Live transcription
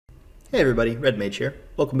Hey everybody, Red Mage here.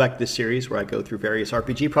 Welcome back to this series where I go through various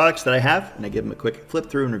RPG products that I have and I give them a quick flip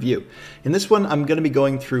through and review. In this one, I'm going to be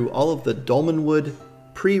going through all of the Dolmenwood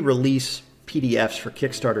pre-release PDFs for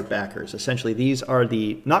Kickstarter backers. Essentially, these are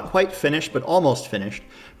the not quite finished, but almost finished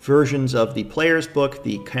versions of the player's book,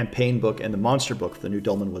 the campaign book, and the monster book for the new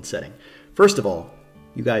Dolmenwood setting. First of all,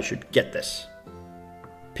 you guys should get this.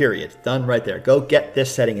 Period. Done right there. Go get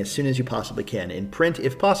this setting as soon as you possibly can. In print,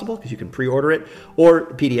 if possible, because you can pre-order it, or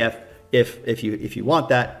PDF if you want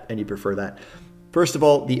that and you prefer that. First of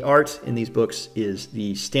all, the art in these books is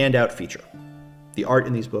the standout feature. The art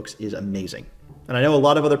in these books is amazing. And I know a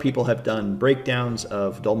lot of other people have done breakdowns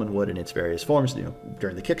of Dolmenwood in its various forms. You know,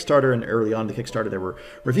 during the Kickstarter and early on the Kickstarter, there were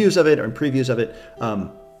reviews of it and previews of it.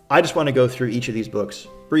 I just want to go through each of these books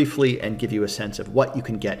briefly and give you a sense of what you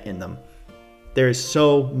can get in them. There's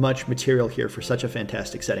so much material here for such a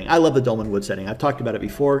fantastic setting. I love the Dolmenwood setting. I've talked about it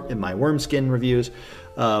before in my Wormskin reviews.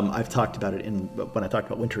 I've talked about it when I talked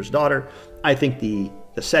about Winter's Daughter. I think the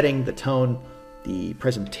setting, the tone, the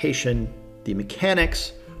presentation, the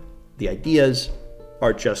mechanics, the ideas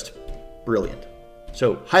are just brilliant.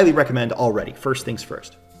 So highly recommend already, first things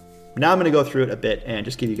first. Now I'm going to go through it a bit and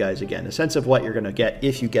just give you guys, again, a sense of what you're going to get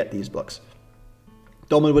if you get these books.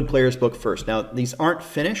 Dolmenwood Player's Book first. Now, these aren't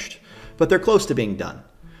finished, but they're close to being done.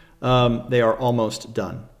 They are almost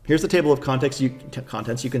done. Here's the table of contents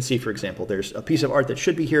you can see, for example, there's a piece of art that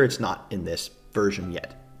should be here. It's not in this version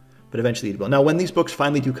yet, but eventually it will. Now, when these books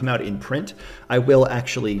finally do come out in print, I will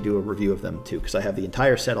actually do a review of them too, because I have the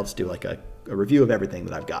entire set. I'll just do like a review of everything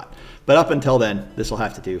that I've got. But up until then, this will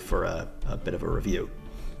have to do for a bit of a review.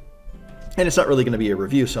 And it's not really going to be a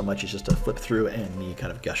review so much as just a flip through and me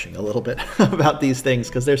kind of gushing a little bit about these things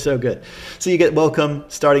because they're so good. So you get Welcome,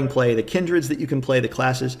 Starting Play, the kindreds that you can play, the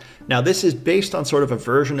classes. Now this is based on sort of a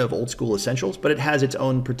version of Old School Essentials, but it has its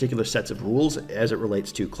own particular sets of rules as it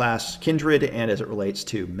relates to class kindred and as it relates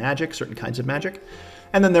to magic, certain kinds of magic.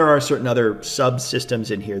 And then there are certain other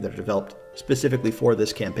subsystems in here that are developed specifically for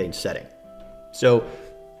this campaign setting. So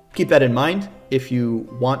keep that in mind. If you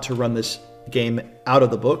want to run this game out of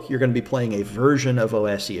the book, you're going to be playing a version of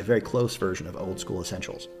OSE, a very close version of Old School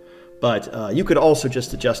Essentials. But you could also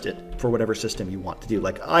just adjust it for whatever system you want to do.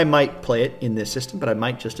 Like I might play it in this system, but I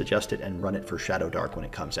might just adjust it and run it for Shadow Dark when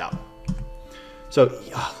it comes out. So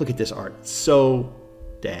look at this art. So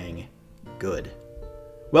dang good.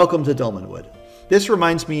 Welcome to Dolmenwood. This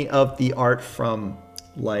reminds me of the art from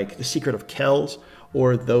like The Secret of Kells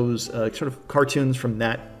or those sort of cartoons from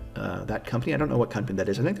that company. I don't know what company that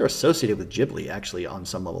is. I think they're associated with Ghibli actually on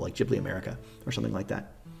some level, like Ghibli America or something like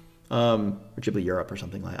that. Or Ghibli Europe or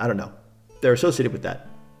something like that. I don't know. They're associated with that.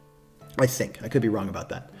 I think. I could be wrong about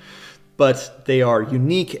that. But they are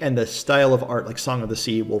unique, and the style of art, like Song of the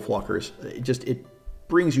Sea, Wolfwalkers, it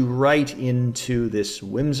brings you right into this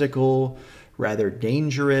whimsical, rather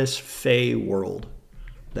dangerous fey world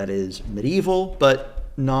that is medieval, but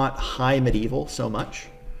not high medieval so much.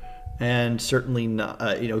 And certainly, not,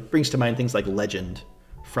 brings to mind things like Legend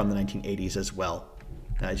from the 1980s as well,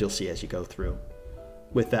 as you'll see as you go through.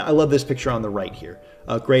 With that, I love this picture on the right here.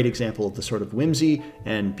 A great example of the sort of whimsy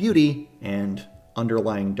and beauty and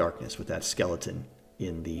underlying darkness with that skeleton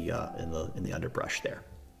in the underbrush there.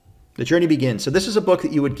 The journey begins. So this is a book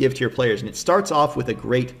that you would give to your players, and it starts off with a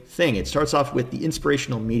great thing. It starts off with the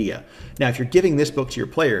inspirational media. Now, if you're giving this book to your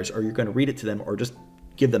players, or you're going to read it to them, or just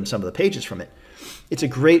give them some of the pages from it, it's a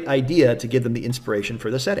great idea to give them the inspiration for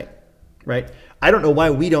the setting, right? I don't know why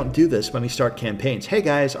we don't do this when we start campaigns. Hey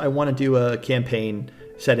guys, I want to do a campaign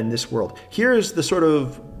set in this world. Here's the sort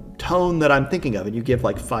of tone that I'm thinking of, and you give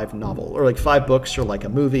like 5 novels or like 5 books or like a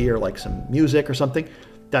movie or like some music or something.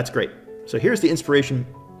 That's great. So here's the inspiration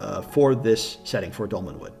for this setting for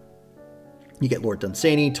Dolmenwood. You get Lord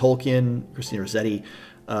Dunsany, Tolkien, Christina Rossetti,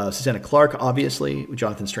 Susanna Clarke, obviously.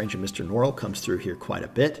 Jonathan Strange and Mr. Norrell comes through here quite a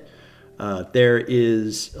bit. There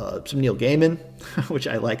is some Neil Gaiman, which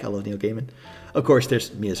I like. I love Neil Gaiman. Of course,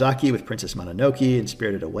 there's Miyazaki with Princess Mononoke and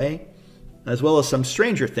Spirited Away, as well as some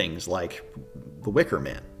stranger things like The Wicker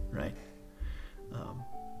Man, right?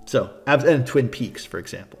 And Twin Peaks, for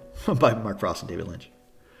example, by Mark Frost and David Lynch.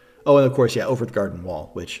 Oh, and of course, yeah, Over the Garden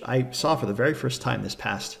Wall, which I saw for the very first time this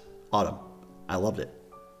past autumn. I loved it.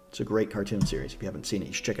 It's a great cartoon series. If you haven't seen it,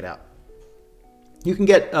 you should check it out. You can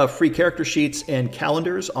get free character sheets and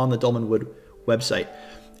calendars on the Dolmenwood website.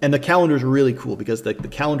 And the calendar is really cool because the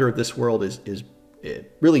calendar of this world is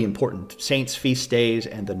really important. Saints' feast days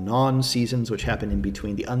and the non-seasons, which happen in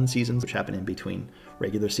between, the unseasons, which happen in between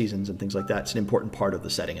regular seasons and things like that. It's an important part of the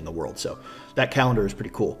setting in the world. So that calendar is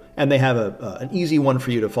pretty cool. And they have an easy one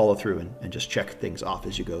for you to follow through and just check things off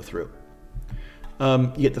as you go through.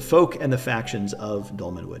 You get the folk and the factions of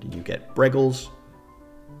Dolmenwood. And you get Breggles,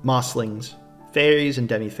 Mosslings, fairies and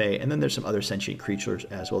demi-fae, and then there's some other sentient creatures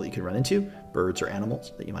as well that you can run into, birds or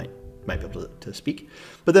animals that you might be able to speak.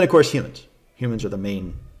 But then, of course, humans. Humans are the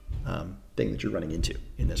main thing that you're running into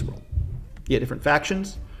in this world. You get different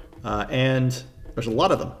factions, and there's a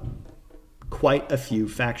lot of them. Quite a few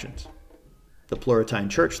factions. The Plurotine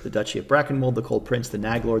Church, the Duchy of Brackenwold, the Cold Prince, the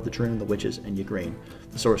Naglord, the Troon, the Witches, and Ygraine,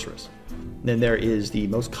 the Sorceress. And then there is the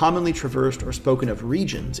most commonly traversed or spoken of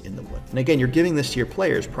regions in the wood. And again, you're giving this to your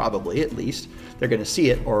players, probably, at least. They're going to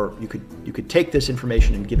see it, or you could take this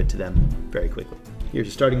information and give it to them very quickly. Here's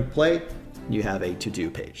a starting play. You have a to-do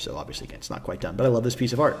page. So obviously, again, it's not quite done, but I love this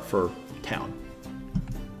piece of art for town.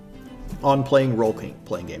 On playing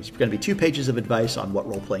role-playing games. There's going to be 2 pages of advice on what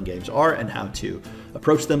role-playing games are and how to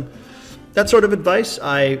approach them. That sort of advice,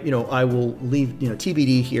 I will leave,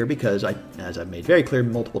 TBD here because as I've made very clear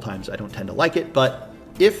multiple times, I don't tend to like it. But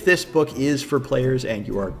if this book is for players, and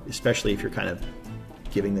you are, especially if you're kind of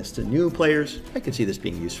giving this to new players, I could see this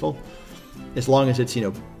being useful, as long as it's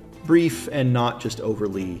brief and not just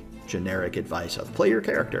overly generic advice of play your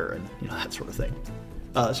character and that sort of thing.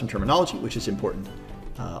 Some terminology, which is important,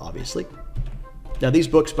 obviously. Now these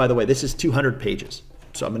books, by the way, this is 200 pages.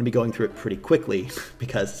 So I'm going to be going through it pretty quickly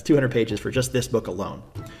because it's 200 pages for just this book alone.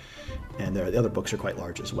 And the other books are quite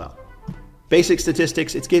large as well. Basic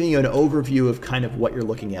statistics, it's giving you an overview of kind of what you're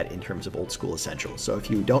looking at in terms of old school essentials. So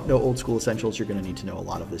if you don't know old school essentials, you're going to need to know a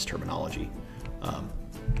lot of this terminology.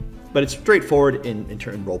 But it's straightforward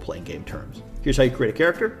in role-playing game terms. Here's how you create a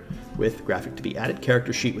character with graphic to be added,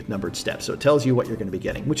 character sheet with numbered steps. So it tells you what you're going to be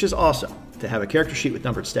getting, which is awesome to have a character sheet with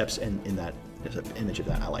numbered steps, and in that, there's an image of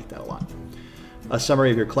that. I like that a lot. A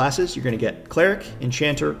summary of your classes, you're going to get Cleric,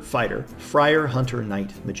 Enchanter, Fighter, Friar, Hunter,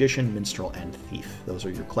 Knight, Magician, Minstrel, and Thief. Those are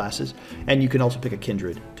your classes. And you can also pick a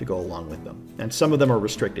Kindred to go along with them. And some of them are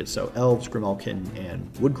restricted, so Elves, Grimalkin,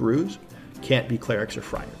 and Woodgrus can't be Clerics or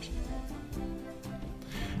Friars.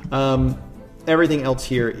 Everything else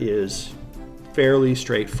here is fairly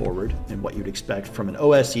straightforward and what you'd expect from an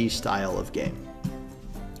OSE style of game.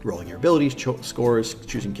 Rolling your abilities, scores,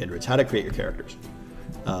 choosing Kindreds, how to create your characters.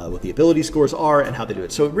 What the ability scores are and how they do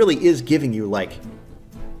it. So it really is giving you like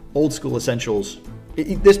old school essentials.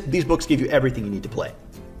 These books give you everything you need to play.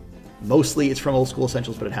 Mostly it's from old school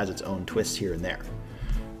essentials, but it has its own twists here and there.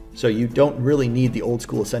 So you don't really need the old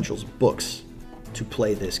school essentials books to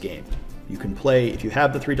play this game. You can play, if you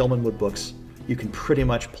have the 3 Dolmenwood books, you can pretty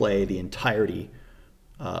much play the entirety.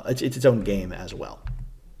 It's its own game as well.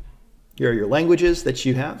 Here are your languages that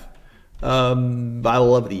you have. I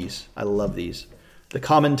love these. I love these. The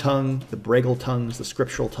common tongue, the Breggle tongues, the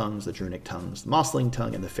scriptural tongues, the Drunic tongues, the Mossling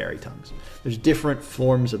tongue, and the fairy tongues. There's different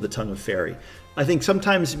forms of the tongue of fairy. I think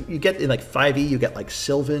sometimes you get in like 5e, you get like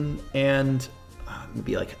Sylvan and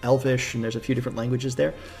maybe like Elvish, and there's a few different languages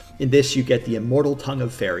there. In this, you get the immortal tongue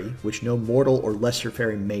of fairy, which no mortal or lesser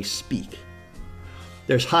fairy may speak.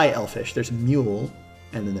 There's High Elfish, there's Mule,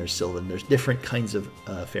 and then there's Sylvan. There's different kinds of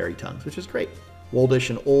fairy tongues, which is great. Woldish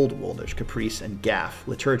and Old Woldish, Caprice and Gaff,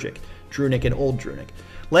 Liturgic, Drunic and Old Drunic.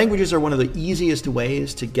 Languages are one of the easiest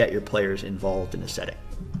ways to get your players involved in a setting.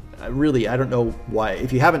 I don't know why.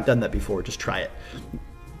 If you haven't done that before, just try it.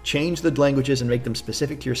 Change the languages and make them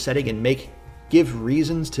specific to your setting, and give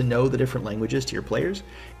reasons to know the different languages to your players,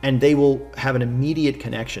 and they will have an immediate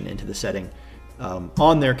connection into the setting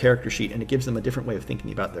on their character sheet, and it gives them a different way of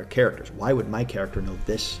thinking about their characters. Why would my character know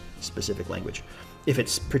this specific language? If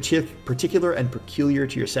it's particular and peculiar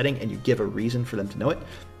to your setting and you give a reason for them to know it,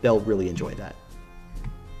 they'll really enjoy that.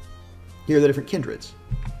 Here are the different kindreds.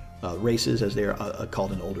 Races, as they are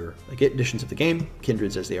called in older editions of the game,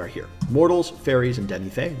 kindreds as they are here. Mortals, fairies, and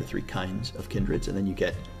demi-fae, the 3 kinds of kindreds, and then you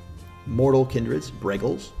get mortal kindreds,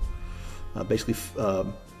 Breggles, basically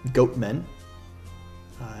goat men,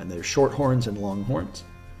 and there's short horns and long horns.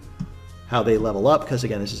 How they level up, because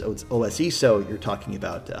again, this is OSE, so you're talking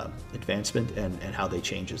about advancement and how they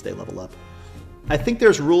change as they level up. I think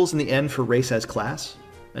there's rules in the end for race as class.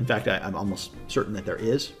 In fact, I'm almost certain that there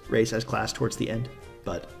is race as class towards the end,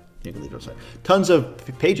 but you can leave it aside. Tons of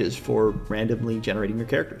pages for randomly generating your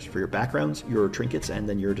characters, for your backgrounds, your trinkets, and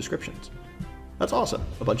then your descriptions. That's awesome.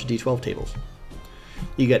 A bunch of D12 tables.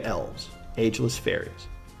 You get elves, ageless fairies,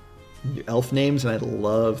 your elf names, and I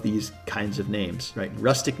love these kinds of names, right?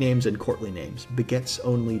 Rustic names and courtly names. Begets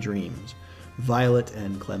only dreams. Violet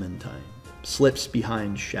and Clementine. Slips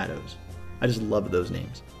behind shadows. I just love those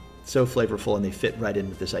names. So flavorful, and they fit right in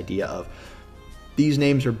with this idea of these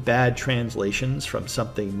names are bad translations from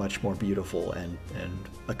something much more beautiful and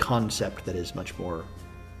a concept that is much more,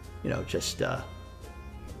 just kind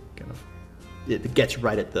of it gets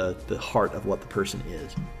right at the heart of what the person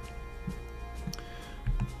is.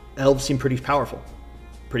 Elves seem pretty powerful,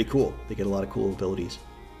 pretty cool. They get a lot of cool abilities.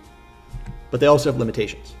 But they also have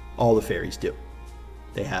limitations. All the fairies do.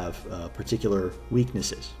 They have particular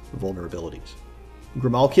weaknesses, vulnerabilities.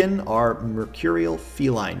 Grimalkin are mercurial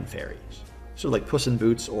feline fairies. So like Puss in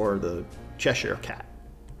Boots or the Cheshire Cat,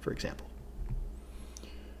 for example.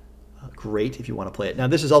 Great if you want to play it. Now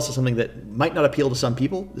this is also something that might not appeal to some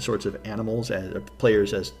people, the sorts of animals as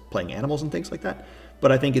players as playing animals and things like that,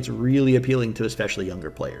 but I think it's really appealing to especially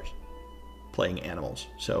younger players playing animals.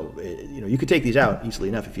 So you could take these out easily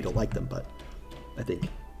enough if you don't like them, but I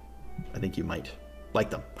think you might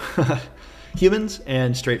like them. Humans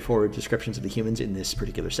and straightforward descriptions of the humans in this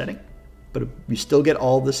particular setting, but you still get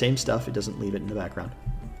all the same stuff. It doesn't leave it in the background.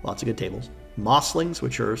 Lots of good tables. Mosslings,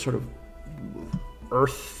 which are sort of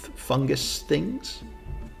earth fungus things,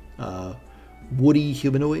 woody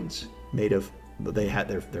humanoids made of, they had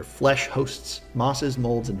their flesh hosts mosses,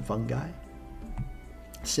 molds, and fungi.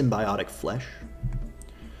 Symbiotic flesh.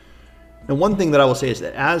 And one thing that I will say is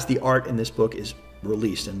that as the art in this book is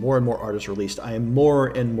released and more art is released, I am more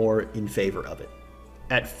and more in favor of it.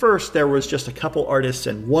 At first, there was just a couple artists,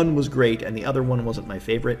 and one was great, and the other one wasn't my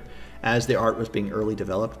favorite. As the art was being early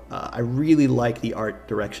developed, I really like the art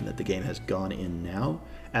direction that the game has gone in now,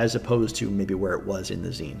 as opposed to maybe where it was in the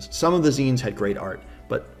zines. Some of the zines had great art,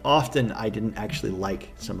 but often I didn't actually like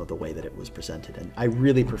some of the way that it was presented, and I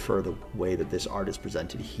really prefer the way that this art is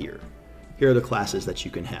presented here. Here are the classes that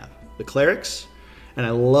you can have. The clerics, and I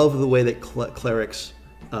love the way that clerics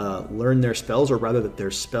learn their spells, or rather that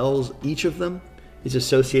their spells, each of them, is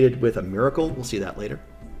associated with a miracle. We'll see that later.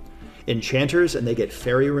 Enchanters, and they get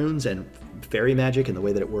fairy runes, and fairy magic and the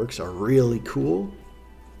way that it works are really cool.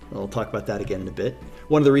 I'll talk about that again in a bit.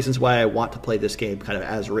 One of the reasons why I want to play this game kind of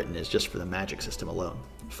as written is just for the magic system alone.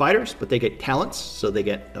 Fighters, but they get talents, so they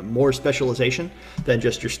get more specialization than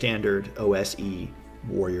just your standard OSE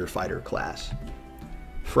warrior fighter class.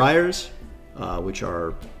 Friars, which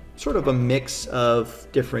are sort of a mix of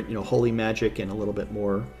different, holy magic and a little bit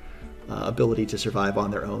more ability to survive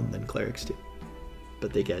on their own than clerics do.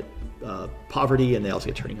 But they get poverty, and they also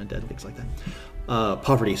get turning undead and things like that.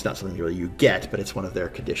 Poverty is not something really you get, but it's one of their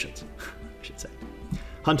conditions, I should say.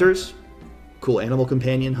 Hunters, cool animal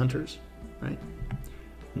companion hunters, right?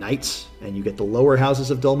 Knights, and you get the lower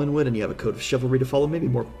houses of Dolmenwood, and you have a code of chivalry to follow, maybe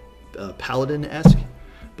more paladin-esque,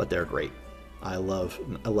 but they're great. I love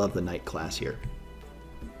the knight class here.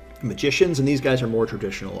 Magicians, and these guys are more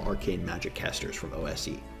traditional arcane magic casters from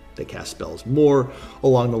OSE. They cast spells more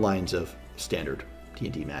along the lines of standard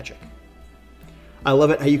D&D magic. I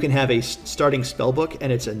love it how you can have a starting spell book,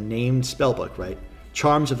 and it's a named spell book, right?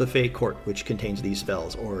 Charms of the Fey Court, which contains these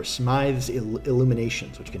spells, or Smythe's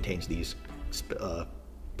Illuminations, which contains these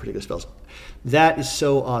particular spells. That is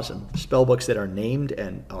so awesome. Spell books that are named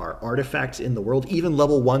and are artifacts in the world. Even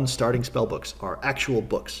level 1 starting spell books are actual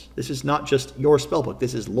books. This is not just your spell book.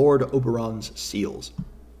 This is Lord Oberon's seals.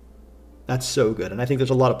 That's so good, and I think there's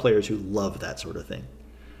a lot of players who love that sort of thing.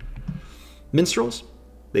 Minstrels,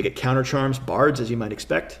 they get counter charms. Bards, as you might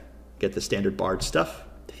expect, get the standard bard stuff.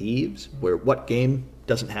 Thieves, what game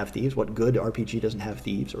doesn't have thieves? What good RPG doesn't have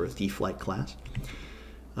thieves or a thief-like class?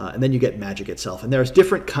 And then you get magic itself, and there's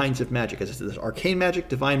different kinds of magic. As I said, there's arcane magic,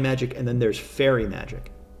 divine magic, and then there's fairy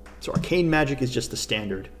magic. So arcane magic is just the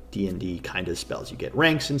standard D&D kind of spells. You get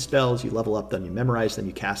ranks in spells, you level up them, you memorize them,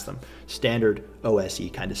 you cast them. Standard OSE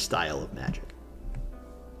kind of style of magic.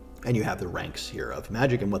 And you have the ranks here of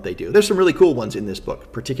magic and what they do. There's some really cool ones in this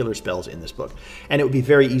book, particular spells in this book. And it would be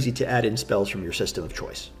very easy to add in spells from your system of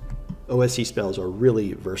choice. OSE spells are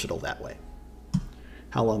really versatile that way.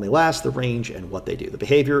 How long they last, the range, and what they do. The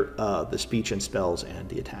behavior, the speech and spells, and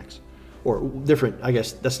the attacks. Or different, I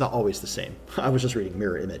guess that's not always the same. I was just reading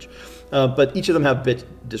mirror image. But each of them have bit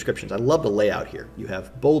descriptions. I love the layout here. You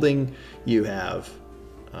have bolding, you have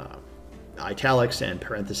italics and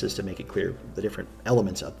parentheses to make it clear the different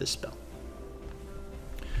elements of this spell.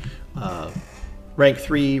 Rank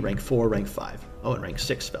 3, rank 4, rank 5. Oh, and rank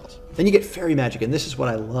 6 spells. Then you get fairy magic, and this is what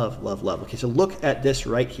I love, love, love. Okay, so look at this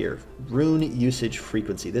right here. Rune usage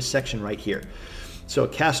frequency, this section right here. So a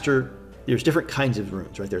caster, there's different kinds of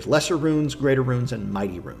runes, right? There's lesser runes, greater runes, and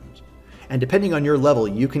mighty runes. And depending on your level,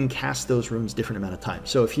 you can cast those runes different amount of time.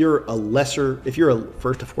 So if you're a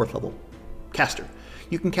 1st to 4th level caster,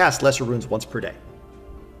 you can cast lesser runes once per day.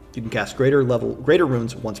 You can cast greater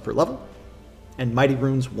runes once per level, and mighty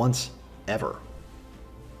runes once ever.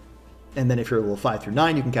 And then if you're level 5 through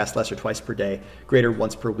 9, you can cast lesser twice per day, greater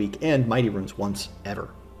once per week, and mighty runes once ever.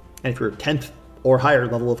 And if you're 10th or higher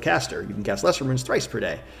level of caster, you can cast lesser runes thrice per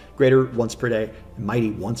day, greater once per day, and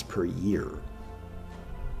mighty once per year.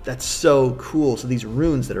 That's so cool. So these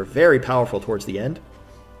runes that are very powerful towards the end,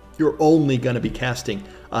 you're only going to be casting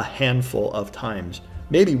a handful of times,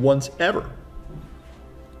 maybe once ever.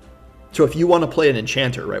 So if you want to play an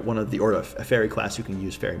enchanter, right, or a fairy class who can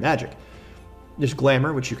use fairy magic, there's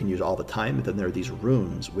glamour, which you can use all the time, but then there are these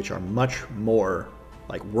runes, which are much more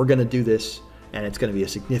like, we're going to do this, and it's going to be a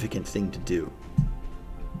significant thing to do.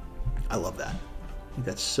 I love that. I think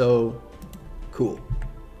that's so cool.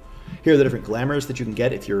 Here are the different glamours that you can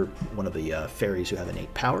get if you're one of the fairies who have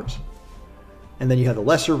innate powers. And then you have the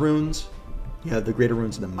lesser runes, you have the greater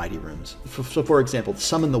runes, and the mighty runes. So for example,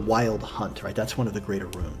 summon the wild hunt, right? That's one of the greater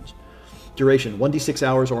runes. Duration, 1d6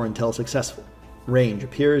 hours or until successful. Range,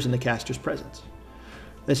 appears in the caster's presence.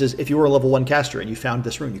 This is, if you were a level 1 caster and you found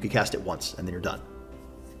this rune, you could cast it once, and then you're done.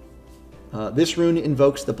 This rune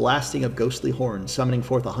invokes the blasting of ghostly horns, summoning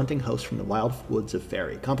forth a hunting host from the wild woods of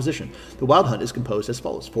Faerie. Composition. The wild hunt is composed as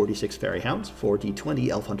follows. 4d6 fairy hounds, 4d20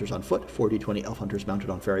 elf hunters on foot, 4d20 elf hunters mounted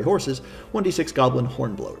on fairy horses, 1d6 goblin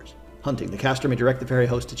hornblowers. Hunting. The caster may direct the fairy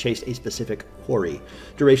host to chase a specific quarry.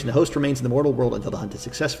 Duration. The host remains in the mortal world until the hunt is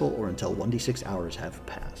successful or until 1d6 hours have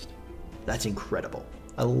passed. That's incredible.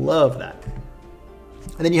 I love that.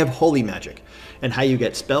 And then you have holy magic and how you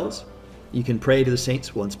get spells. You can pray to the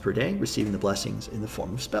saints once per day, receiving the blessings in the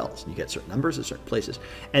form of spells. You get certain numbers at certain places.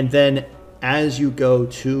 And then as you go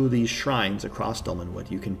to these shrines across Dolmenwood,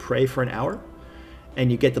 you can pray for an hour, and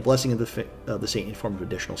you get the blessing of the saint in form of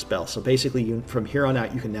additional spells. So basically, from here on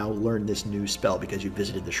out, you can now learn this new spell because you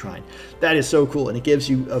visited the shrine. That is so cool, and it gives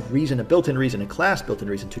you a built-in reason, a class built-in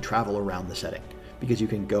reason to travel around the setting. Because you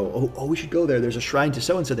can go, oh, we should go there. There's a shrine to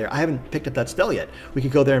so-and-so there. I haven't picked up that spell yet. We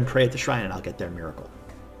could go there and pray at the shrine, and I'll get their miracle.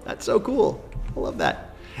 That's so cool. I love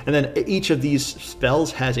that. And then each of these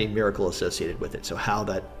spells has a miracle associated with it. So how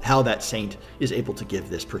that saint is able to give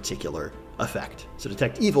this particular effect. So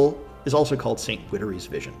detect evil is also called Saint Wittery's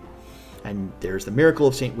vision. And there's the miracle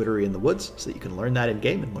of Saint Wittery in the woods, so that you can learn that in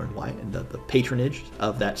game and learn why, and the patronage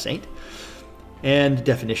of that saint. And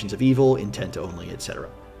definitions of evil, intent only, etc.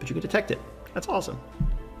 But you can detect it. That's awesome.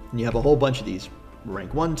 And you have a whole bunch of these,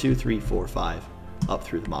 rank 1, 2, 3, 4, 5, up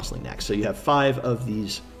through the Mossling Nax. So you have 5 of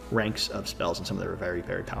these ranks of spells, and some of them are very,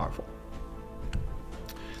 very powerful.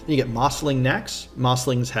 Then you get Mossling Nax.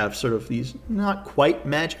 Mosslings have sort of these not quite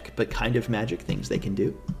magic, but kind of magic things they can do,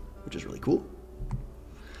 which is really cool.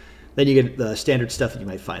 Then you get the standard stuff that you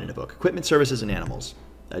might find in a book. Equipment, services, and animals.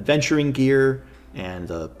 Adventuring gear, and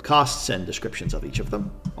the costs and descriptions of each of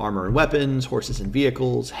them. Armor and weapons, horses and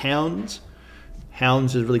vehicles, hounds.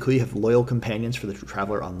 Hounds is really cool. You have loyal companions for the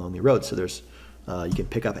traveler on lonely roads. So there's you can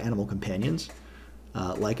pick up animal companions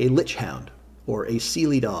like a lich hound or a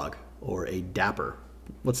seelie dog or a dapper.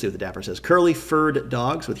 Let's see what the dapper says. Curly furred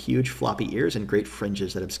dogs with huge floppy ears and great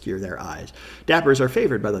fringes that obscure their eyes. Dappers are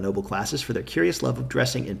favored by the noble classes for their curious love of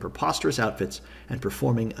dressing in preposterous outfits and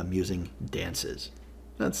performing amusing dances.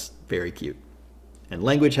 That's very cute. And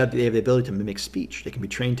language, they have the ability to mimic speech. They can be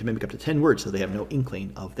trained to mimic up to 10 words, so they have no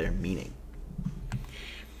inkling of their meaning.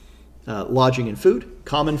 Lodging and food,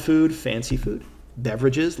 common food, fancy food.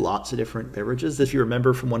 Beverages, lots of different beverages. If you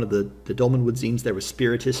remember from one of the Dolmenwood zines, there was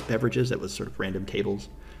spiritist beverages that was sort of random tables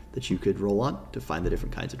that you could roll on to find the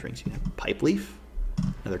different kinds of drinks. You have pipe leaf,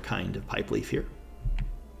 another kind of pipe leaf here.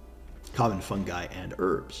 Common fungi and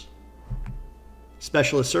herbs.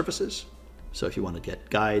 Specialist services. So if you want to get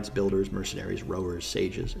guides, builders, mercenaries, rowers,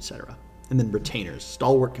 sages, etc. And then retainers,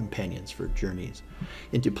 stalwart companions for journeys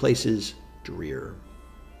into places drear.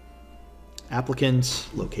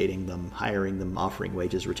 Applicants, locating them, hiring them, offering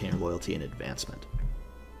wages, retainer loyalty, and advancement.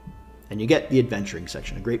 And you get the adventuring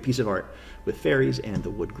section, a great piece of art with fairies and the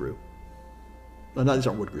wood grue. Oh, no, these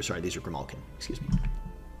aren't wood grue, sorry, these are Grimalkin, excuse me.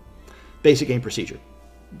 Basic game procedure.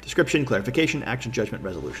 Description, clarification, action, judgment,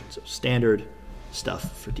 resolution. So standard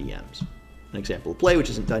stuff for DMs. An example of play, which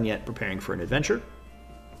isn't done yet, preparing for an adventure.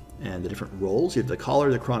 And the different roles, you have the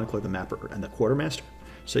caller, the chronicler, the mapper, and the quartermaster.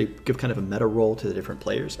 So you give kind of a meta role to the different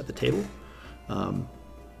players at the table.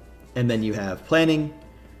 And then you have planning,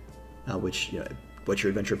 which, what's your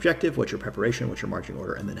adventure objective, what's your preparation, what's your marching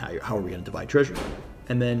order, and then how are we going to divide treasure.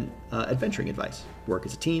 And then adventuring advice. Work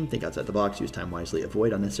as a team, think outside the box, use time wisely,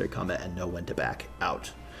 avoid unnecessary combat, and know when to back out.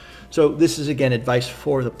 So this is, again, advice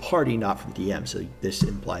for the party, not for the DM. So this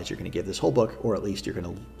implies you're going to give this whole book, or at least you're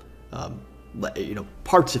going to let,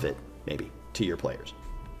 parts of it, maybe, to your players.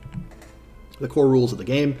 The core rules of the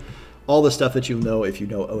game. All the stuff that you know if you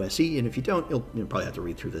know OSE, and if you don't, you'll probably have to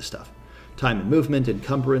read through this stuff. Time and movement,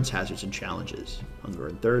 encumbrance, hazards and challenges, hunger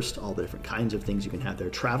and thirst, all the different kinds of things you can have there.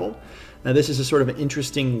 Travel. Now this is a sort of an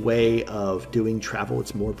interesting way of doing travel.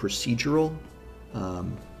 It's more procedural.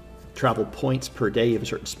 travel points per day. You have a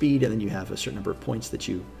certain speed, and then you have a certain number of points that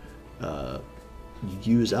you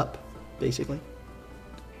use up, basically.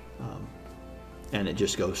 And it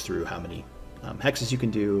just goes through how many hexes you can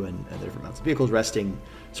do, and the different amounts of vehicles, resting,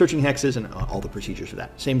 searching hexes, and all the procedures for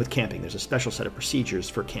that. Same with camping. There's a special set of procedures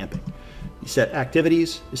for camping. You set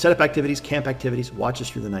activities, you set up activities, camp activities, watches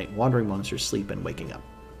through the night, wandering monsters, sleep, and waking up.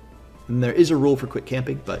 And there is a rule for quick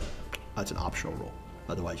camping, but that's an optional rule.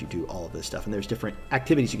 Otherwise, you do all of this stuff. And there's different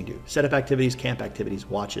activities you can do. Set up activities, camp activities,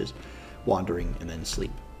 watches, wandering, and then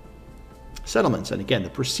sleep. Settlements, and again, the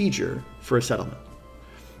procedure for a settlement.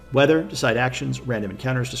 Weather, decide actions, random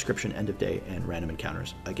encounters, description, end of day, and random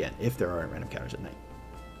encounters, again, if there are random encounters at night.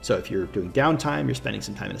 So if you're doing downtime, you're spending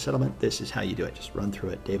some time in a settlement, this is how you do it. Just run through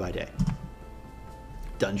it day by day.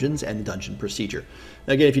 Dungeons and dungeon procedure.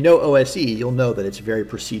 Now again, if you know OSE, you'll know that it's very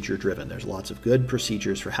procedure driven. There's lots of good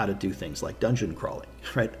procedures for how to do things like dungeon crawling,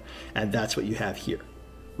 right? And that's what you have here.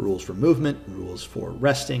 Rules for movement, rules for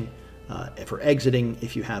resting, for exiting.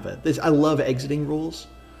 If you have I love exiting rules.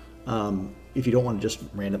 If you don't want to just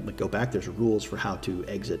randomly go back, there's rules for how to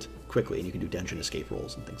exit quickly, and you can do dungeon escape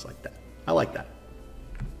rules and things like that. I like that.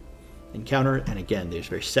 Encounter, and again, there's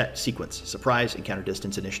very set sequence. Surprise, encounter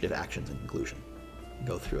distance, initiative, actions, and conclusion.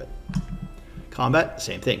 Go through it. Combat,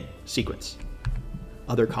 same thing, sequence.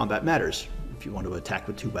 Other combat matters. If you want to attack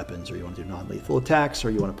with 2 weapons, or you want to do non-lethal attacks, or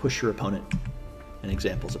you want to push your opponent, and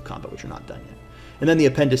examples of combat which are not done yet. And then the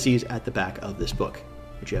appendices at the back of this book,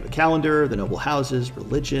 which you have a calendar, the noble houses,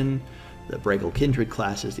 religion, the Bragle kindred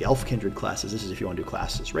classes, the elf kindred classes. This is if you want to do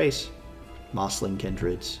classes, race, Mossling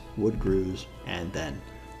kindreds, wood grews, and then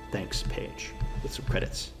thanks page with some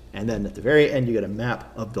credits. And then at the very end, you get a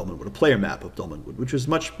map of Dolmenwood, a player map of Dolmenwood, which was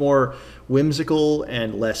much more whimsical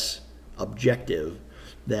and less objective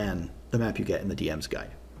than the map you get in the DM's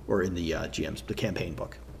guide or in the the campaign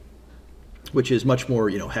book, which is much more,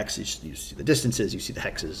 hexes. You see the distances, you see the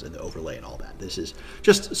hexes and the overlay and all that. This is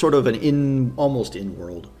just sort of an almost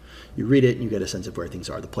in-world. You read it and you get a sense of where things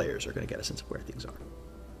are. The players are going to get a sense of where things are.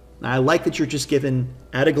 Now, I like that you're just given,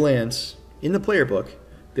 at a glance, in the player book,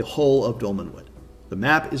 the whole of Dolmenwood. The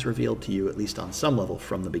map is revealed to you, at least on some level,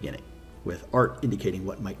 from the beginning, with art indicating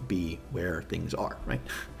what might be where things are, right?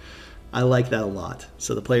 I like that a lot.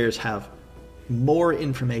 So the players have more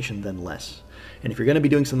information than less. And if you're going to be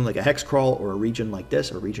doing something like a hex crawl or a region like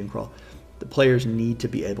this, or a region crawl, the players need to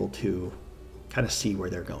be able to kind of see where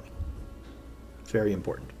they're going. It's very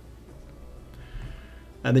important.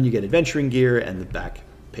 And then you get adventuring gear, and the back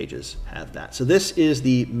pages have that. So this is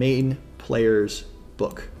the main player's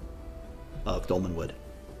book of Dolmenwood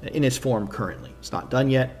in its form currently. It's not done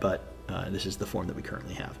yet, but this is the form that we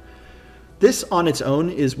currently have. This on its own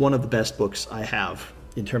is one of the best books I have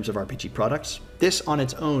in terms of RPG products. This on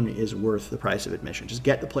its own is worth the price of admission. Just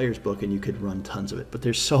get the player's book and you could run tons of it, but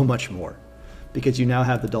there's so much more because you now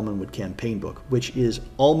have the Dolmenwood campaign book, which is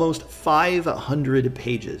almost 500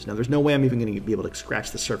 pages. Now there's no way I'm even going to be able to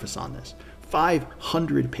scratch the surface on this.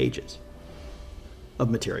 500 pages of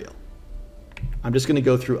material. I'm just going to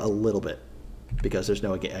go through a little bit because there's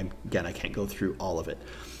no, again, I can't go through all of it.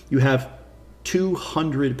 You have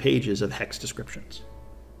 200 pages of hex descriptions.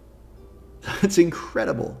 That's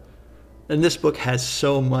incredible. And this book has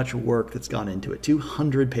so much work that's gone into it.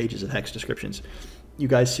 200 pages of hex descriptions. You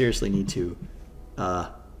guys seriously need to,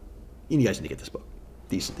 you guys need to get this book,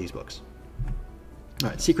 these books. All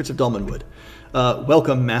right, Secrets of Dolmenwood.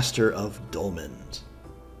 Welcome, Master of Dolmens.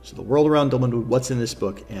 So the world around Dolmenwood, what's in this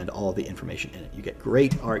book, and all the information in it. You get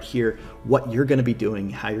great art here, what you're going to be doing,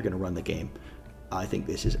 how you're going to run the game. I think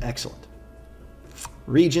this is excellent.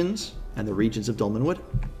 Regions and the regions of Dolmenwood.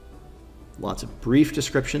 Lots of brief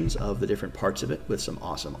descriptions of the different parts of it with some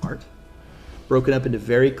awesome art. Broken up into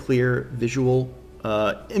very clear visual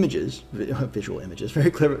images, very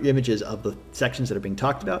clear images of the sections that are being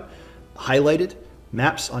talked about. Highlighted,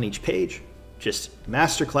 maps on each page. Just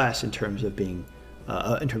masterclass in terms of being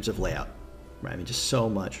in terms of layout, right? I mean, just so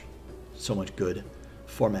much good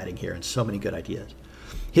formatting here and so many good ideas.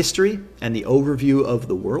 History and the overview of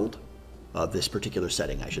the world of this particular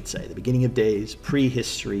setting, I should say. The beginning of days,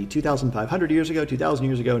 prehistory, 2,500 years ago, 2,000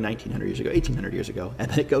 years ago, 1,900 years ago, 1,800 years ago, and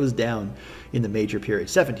then it goes down in the major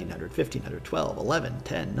periods, 1,700, 1,500, 12, 11,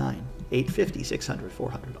 10, 9, 850, 600,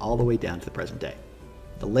 400, all the way down to the present day.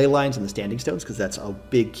 The ley lines and the standing stones, because that's a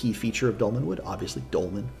big key feature of Dolmenwood, obviously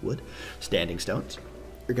Dolmenwood, standing stones.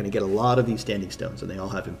 You're going to get a lot of these standing stones, and they all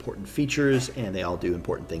have important features, and they all do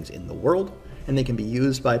important things in the world, and they can be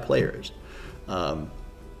used by players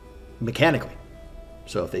mechanically.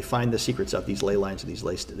 So if they find the secrets of these ley lines and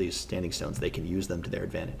these standing stones, they can use them to their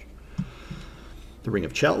advantage. The Ring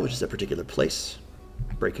of Chell, which is a particular place.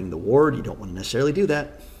 Breaking the ward, you don't want to necessarily do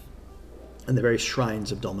that. and the various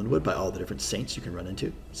shrines of Dolmenwood by all the different saints you can run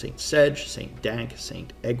into. Saint Sedge, Saint Dank,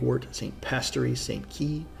 Saint Eggwort, Saint Pastory, Saint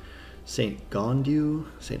Key, Saint Gondew,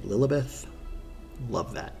 Saint Lilibeth.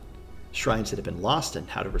 Love that. Shrines that have been lost and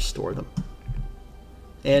how to restore them.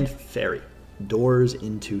 And Fairy. Doors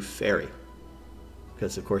into Fairy.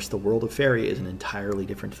 Because, of course, the world of Fairy is an entirely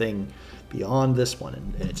different thing beyond this one.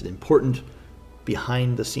 And it's an important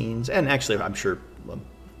behind the scenes, and actually, I'm sure,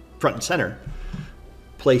 front and center,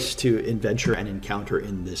 place to adventure and encounter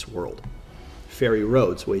in this world. Fairy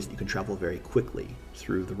roads, ways that you can travel very quickly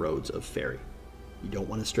through the roads of Fairy. You don't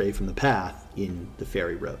want to stray from the path in the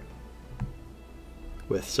Fairy road.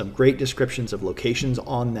 With some great descriptions of locations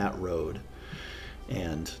on that road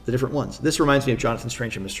and the different ones. This reminds me of Jonathan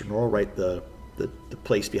Strange and Mr. Norrell, right? The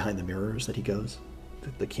place behind the mirrors that he goes,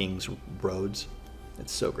 the King's Roads.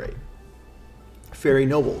 It's so great. Fairy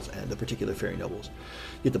nobles and the particular fairy nobles.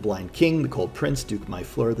 You get the Blind King, the Cold Prince, Duke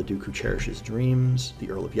Myfleur, the Duke who cherishes dreams,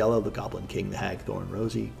 the Earl of Yellow, the Goblin King, the Hag Thorn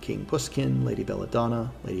Rosy, King Pusskin, Lady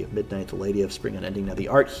Belladonna, Lady of Midnight, the Lady of Spring Unending. Now the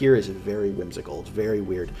art here is very whimsical. It's very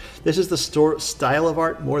weird. This is the style of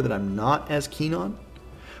art more that I'm not as keen on,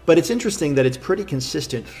 but it's interesting that it's pretty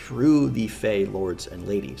consistent through the Fae lords and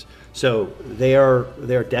ladies. So they are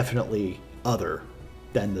definitely other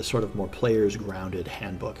than the sort of more players grounded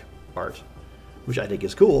handbook art, which I think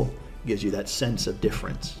is cool. Gives you that sense of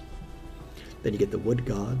difference. Then you get the wood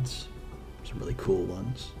gods, some really cool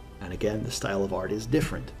ones. And again, the style of art is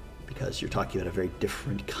different because you're talking about a very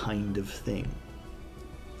different kind of thing.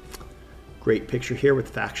 Great picture here with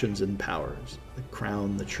factions and powers. The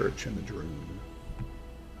crown, the church, and the droom.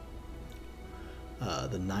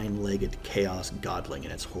 The nine-legged chaos godling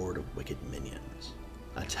and its horde of wicked minions.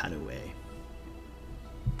 Atanue.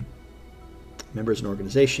 Members and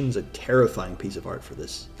organizations, a terrifying piece of art for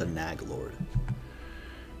this, the Nag Lord.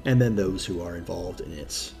 And then those who are involved in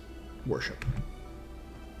its worship.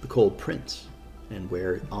 The Cold Prince, and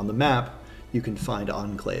where on the map you can find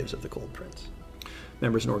enclaves of the Cold Prince.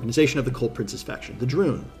 Members and organization of the Cold Prince's faction. The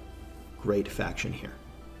Droon, great faction here.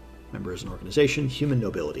 Members and organization, human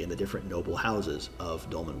nobility, and the different noble houses of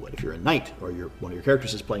Dolmenwood. If you're a knight, or one of your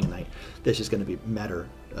characters is playing a knight, this is going to matter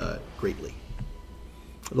greatly.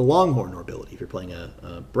 The Longhorn nobility, if you're playing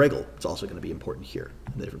a Bregel, it's also going to be important here.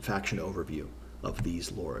 And the different faction overview of these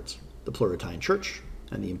lords. The Pluralitine Church,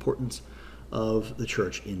 and the importance of the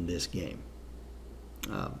church in this game.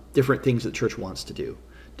 Different things that the church wants to do.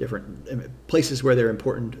 Different places where they're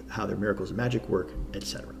important, how their miracles and magic work,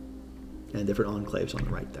 etc. And different enclaves on the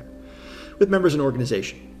right there. With members and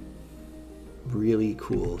organization. Really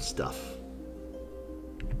cool stuff.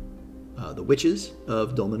 The Witches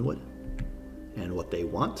of Dolmenwood, and what they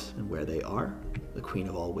want and where they are. The Queen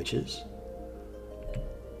of all Witches.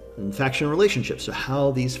 And faction relationships, so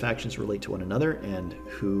how these factions relate to one another and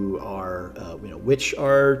who are, which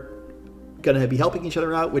are going to be helping each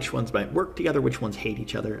other out, which ones might work together, which ones hate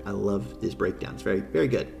each other. I love these breakdowns. Very, very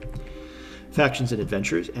good. Factions and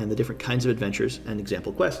adventures, and the different kinds of adventures and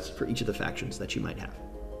example quests for each of the factions that you might have.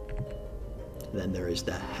 Then there is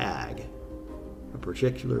the Hag, a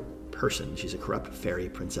particular person. She's a corrupt fairy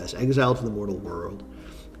princess exiled to the mortal world,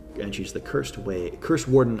 and she's the cursed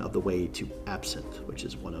warden of the way to Absinthe, which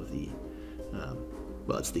is one of the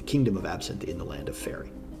it's the kingdom of Absinthe in the land of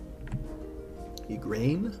Fairy.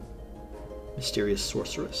 Igraine, mysterious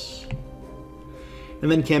sorceress,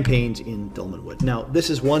 and then campaigns in Dolmenwood. Now, this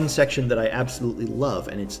is one section that I absolutely love,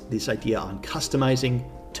 and it's this idea on customizing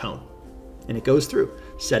tone, and it goes through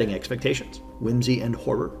setting expectations, whimsy and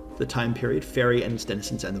horror, the time period, Fairy and its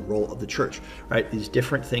denizens, and the role of the church, right? These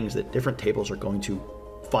different things that different tables are going to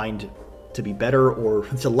find to be better or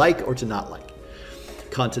to like or to not like.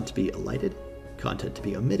 Content to be alighted, content to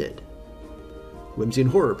be omitted. Whimsy and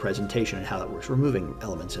horror presentation and how that works, removing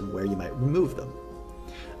elements and where you might remove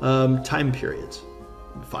them. Time periods.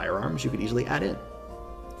 Firearms you could easily add in.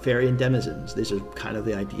 Fairy and denizens, these are kind of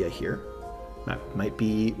the idea here. Might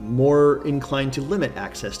be more inclined to limit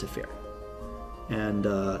access to Fairy. And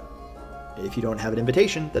if you don't have an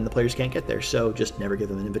invitation, then the players can't get there. So just never give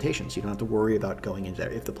them an invitation. So you don't have to worry about going in there.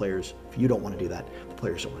 If you don't want to do that, the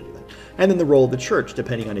players don't want to do that. And then the role of the church,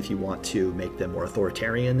 depending on if you want to make them more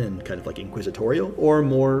authoritarian and kind of like inquisitorial, or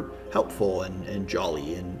more helpful and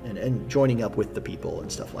jolly and joining up with the people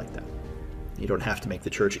and stuff like that. You don't have to make the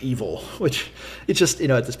church evil, which it's just,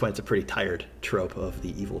 at this point, it's a pretty tired trope of the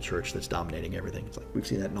evil church that's dominating everything. It's like we've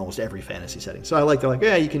seen that in almost every fantasy setting. So they're like,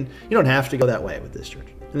 yeah, you don't have to go that way with this church.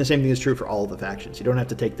 And the same thing is true for all of the factions. You don't have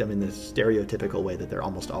to take them in the stereotypical way that they're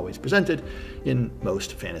almost always presented in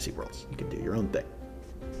most fantasy worlds. You can do your own thing.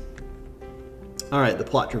 All right, the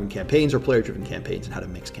plot-driven campaigns or player-driven campaigns and how to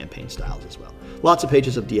mix campaign styles as well. Lots of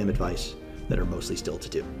pages of DM advice that are mostly still to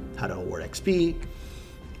do. How to award XP,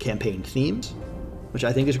 campaign themes, which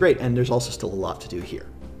I think is great, and there's also still a lot to do here.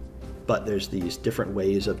 But there's these different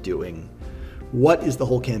ways of doing what is the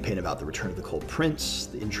whole campaign about, the Return of the Cold Prince,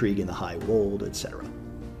 the intrigue in the High Wold, etc.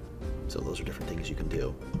 So those are different things you can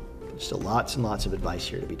do. There's still lots and lots of advice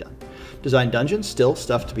here to be done. Design dungeons, still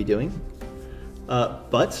stuff to be doing,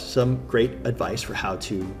 but some great advice for how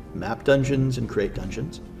to map dungeons and create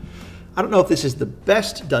dungeons. I don't know if this is the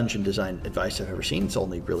best dungeon design advice I've ever seen. It's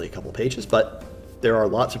only really a couple pages, but there are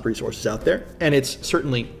lots of resources out there, and it's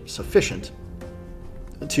certainly sufficient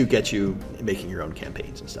to get you making your own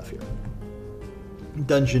campaigns and stuff here.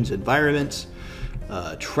 Dungeons, environments,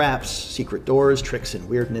 traps, secret doors, tricks and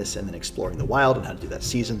weirdness, and then exploring the wild and how to do that.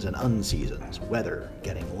 Seasons and unseasons, weather,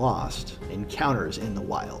 getting lost, encounters in the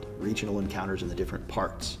wild, regional encounters in the different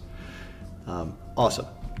parts. Awesome.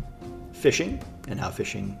 Fishing and how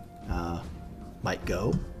fishing might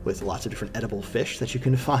go with lots of different edible fish that you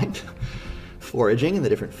can find. Foraging and the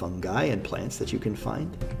different fungi and plants that you can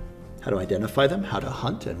find. How to identify them, how to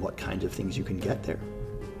hunt, and what kinds of things you can get there.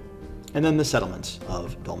 And then the settlements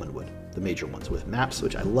of Dolmenwood, the major ones with maps,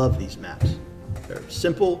 which I love these maps. They're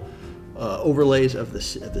simple overlays of the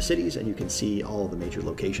cities, and you can see all the major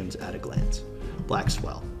locations at a glance.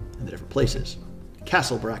 Blackswell and the different places.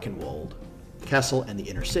 Castle Brackenwold, Castle and the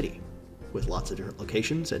inner city, with lots of different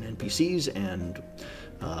locations and NPCs and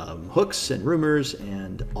hooks and rumors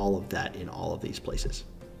and all of that in all of these places.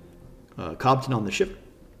 Cobden on the Shiver,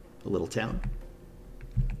 a little town.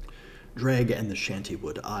 Dreg and the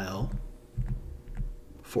Shantywood Isle.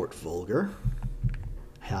 Fort Vulgar.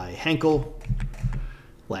 High Hankel.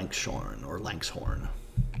 Lankshorn or Lanxhorn.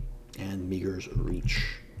 And Meagher's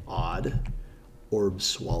Reach. Odd. Orb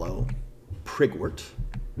Swallow. Prigwort.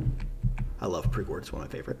 I love Prigwort, it's one of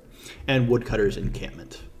my favorite. And Woodcutter's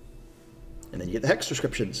Encampment. And then you get the hex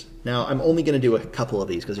descriptions. Now, I'm only going to do a couple of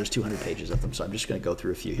these because there's 200 pages of them, so I'm just going to go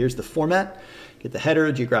through a few. Here's the format. Get the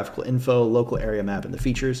header, geographical info, local area map, and the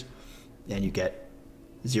features. And you get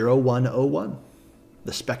 0101,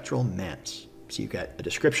 the Spectral Manse. So you get a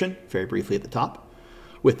description, very briefly at the top,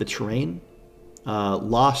 with the terrain,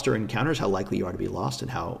 lost or encounters, how likely you are to be lost,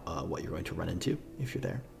 and how what you're going to run into if you're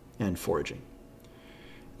there, and foraging.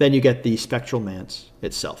 Then you get the Spectral Manse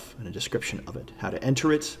itself and a description of it, how to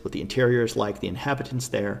enter it, what the interior is like, the inhabitants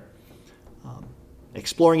there,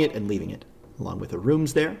 exploring it and leaving it, along with the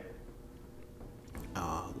rooms there,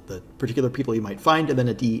 the particular people you might find, and then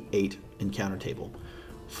a D8 encounter table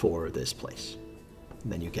for this place.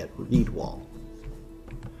 And then you get Reed Wall.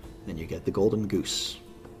 Then you get the Golden Goose.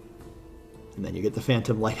 And then you get the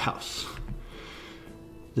Phantom Lighthouse.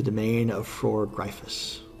 The Domain of Fror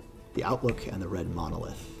Gryphus. The Outlook and the Red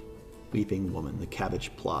Monolith. Weeping Woman, the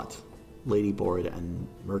Cabbage Plot. Lady Board and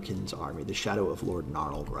Merkin's Army. The Shadow of Lord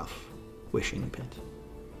Gnarlgruff. Wishing Pit.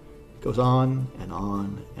 It goes on and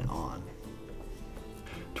on and on.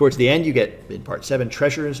 Towards the end, you get, in Part 7,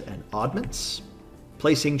 treasures and oddments,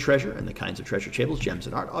 placing treasure and the kinds of treasure tables, gems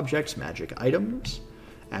and art objects, magic items,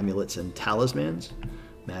 amulets and talismans,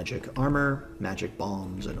 magic armor, magic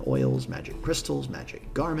balms and oils, magic crystals,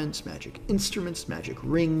 magic garments, magic instruments, magic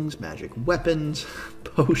rings, magic weapons,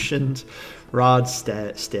 potions, rods,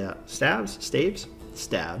 stabs,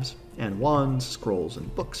 and wands, scrolls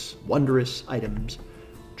and books, wondrous items,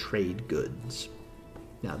 trade goods.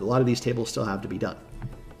 Now, a lot of these tables still have to be done.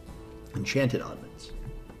 Enchanted oddments,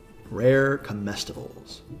 rare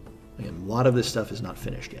comestibles. Again, a lot of this stuff is not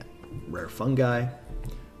finished yet. Rare fungi,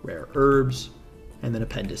 rare herbs, and then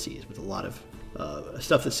appendices with a lot of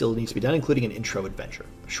stuff that still needs to be done, including an intro adventure,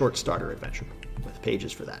 a short starter adventure with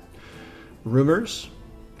pages for that. Rumors,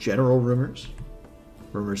 general rumors,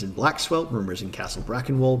 rumors in Blackswell, rumors in Castle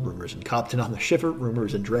Brackenwold, rumors in Cobden on the Shiver,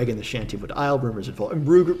 rumors in Dreg and the Shantywood Isle, rumors in and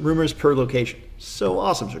rumors per location. So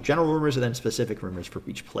awesome. So general rumors and then specific rumors for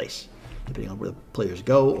each place, depending on where the players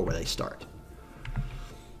go or where they start.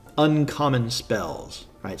 Uncommon spells,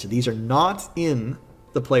 right? So these are not in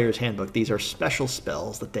the player's handbook. These are special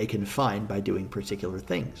spells that they can find by doing particular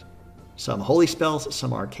things. Some holy spells,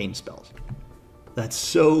 some arcane spells. That's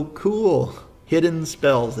so cool. Hidden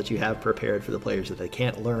spells that you have prepared for the players that they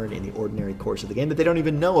can't learn in the ordinary course of the game, that they don't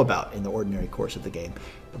even know about in the ordinary course of the game,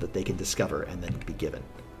 but that they can discover and then be given.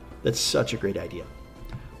 That's such a great idea.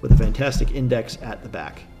 With a fantastic index at the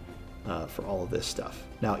back for all of this stuff.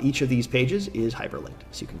 Now, each of these pages is hyperlinked,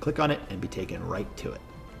 so you can click on it and be taken right to it.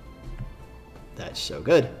 That's so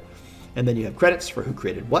good. And then you have credits for who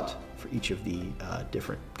created what for each of the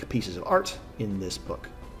different pieces of art in this book,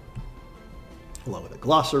 along with a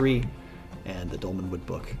glossary and the Dolmenwood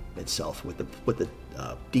book itself with the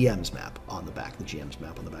DM's map on the back, the GM's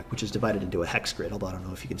map on the back, which is divided into a hex grid, although I don't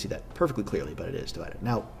know if you can see that perfectly clearly, but it is divided.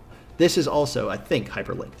 Now, this is also, I think,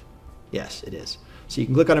 hyperlinked. Yes, it is. So you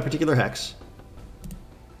can click on a particular hex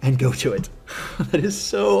and go to it. That is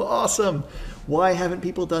so awesome. Why haven't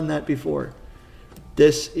people done that before?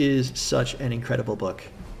 This is such an incredible book.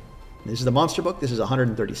 This is the monster book. This is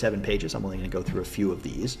 137 pages. I'm only going to go through a few of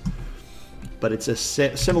these. But it's a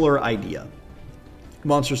similar idea.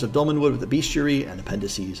 Monsters of Dolmenwood with the bestiary and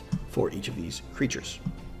appendices for each of these creatures.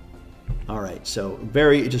 All right, so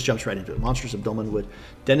it just jumps right into it. Monsters of Dolmenwood,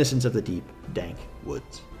 denizens of the deep, dank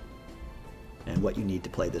woods. And what you need to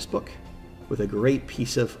play this book, with a great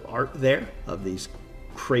piece of art there of these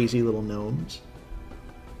crazy little gnomes.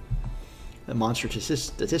 The monster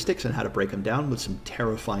statistics and how to break them down with some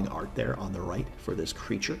terrifying art there on the right for this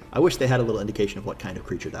creature. I wish they had a little indication of what kind of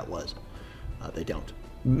creature that was. They don't.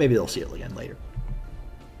 Maybe they'll see it again later.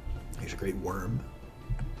 Here's a great worm.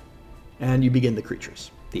 And you begin the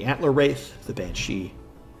creatures. The Antler Wraith, the Banshee,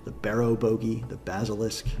 the Barrow Bogey, the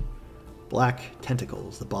Basilisk, Black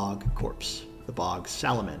Tentacles, the Bog Corpse, the Bog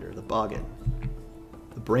Salamander, the Boggin,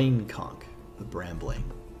 the Brain Conch, the Brambling,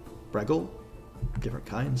 Breggle, different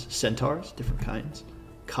kinds, Centaurs, different kinds,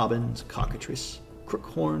 Cobbins, Cockatrice,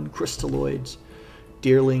 Crookhorn, Crystalloids,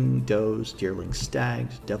 Deerling Does, Deerling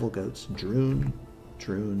Stags, Devil Goats, Droon,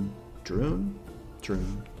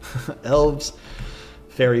 Elves,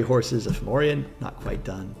 Fairy Horses of Morian, not quite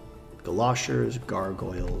done, Galashers,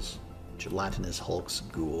 Gargoyles, Gelatinous Hulks,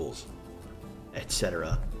 Ghouls,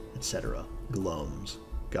 etc., etc., Gloams,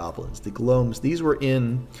 Goblins. The Gloams, these were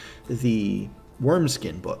in the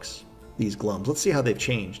Wormskin books, these Gloams. Let's see how they've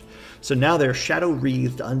changed. So now they're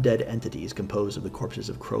shadow-wreathed undead entities composed of the corpses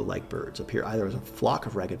of crow-like birds, appear either as a flock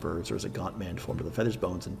of ragged birds or as a gaunt man formed of the feathers,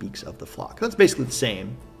 bones, and beaks of the flock. That's basically the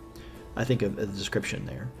same, I think, of the description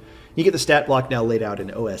there. You get the stat block now laid out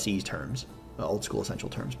in OSE terms, old school essential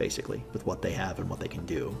terms, basically, with what they have and what they can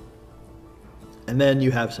do. And then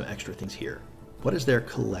you have some extra things here. What is their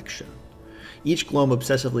collection? Each Gloam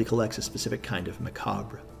obsessively collects a specific kind of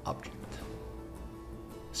macabre object.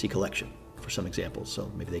 See collection for some examples.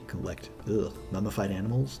 So maybe they collect mummified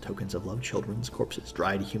animals, tokens of love, children's corpses,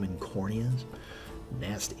 dried human corneas.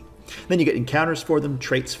 Nasty. Then you get encounters for them,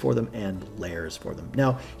 traits for them, and lairs for them.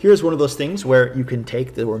 Now, here's one of those things where you can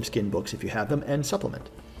take the Wormskin books, if you have them, and supplement.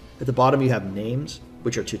 At the bottom, you have names,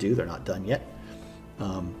 which are to do. They're not done yet.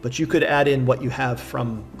 But you could add in what you have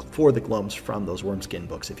for the Gloams from those Wormskin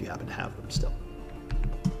books, if you happen to have them still.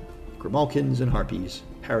 Grimalkins and Harpies,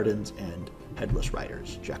 Paradins and Headless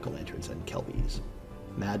Riders, Jack-o'-lanterns and Kelpies,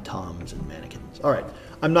 Mad Toms and Mannequins. All right,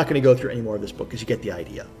 I'm not going to go through any more of this book because you get the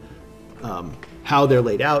idea. How they're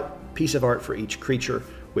laid out, piece of art for each creature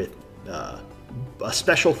with a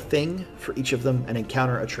special thing for each of them, an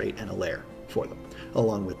encounter, a trait, and a lair for them,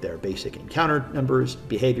 along with their basic encounter numbers,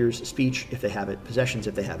 behaviors, speech if they have it, possessions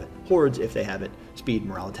if they have it, hordes if they have it, speed,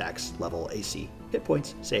 morale attacks, level, AC, hit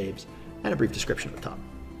points, saves, and a brief description at the top.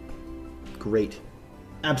 Great,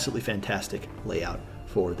 absolutely fantastic layout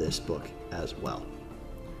for this book as well.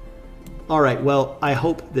 All right, well, I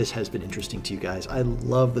hope this has been interesting to you guys. I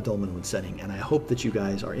love the Dolmenwood setting, and I hope that you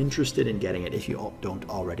guys are interested in getting it if you don't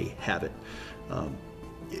already have it.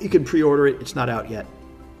 You can pre-order it. It's not out yet.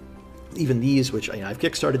 Even these, which I've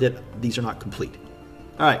Kickstarted it, these are not complete.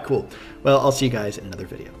 All right, cool. Well, I'll see you guys in another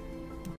video.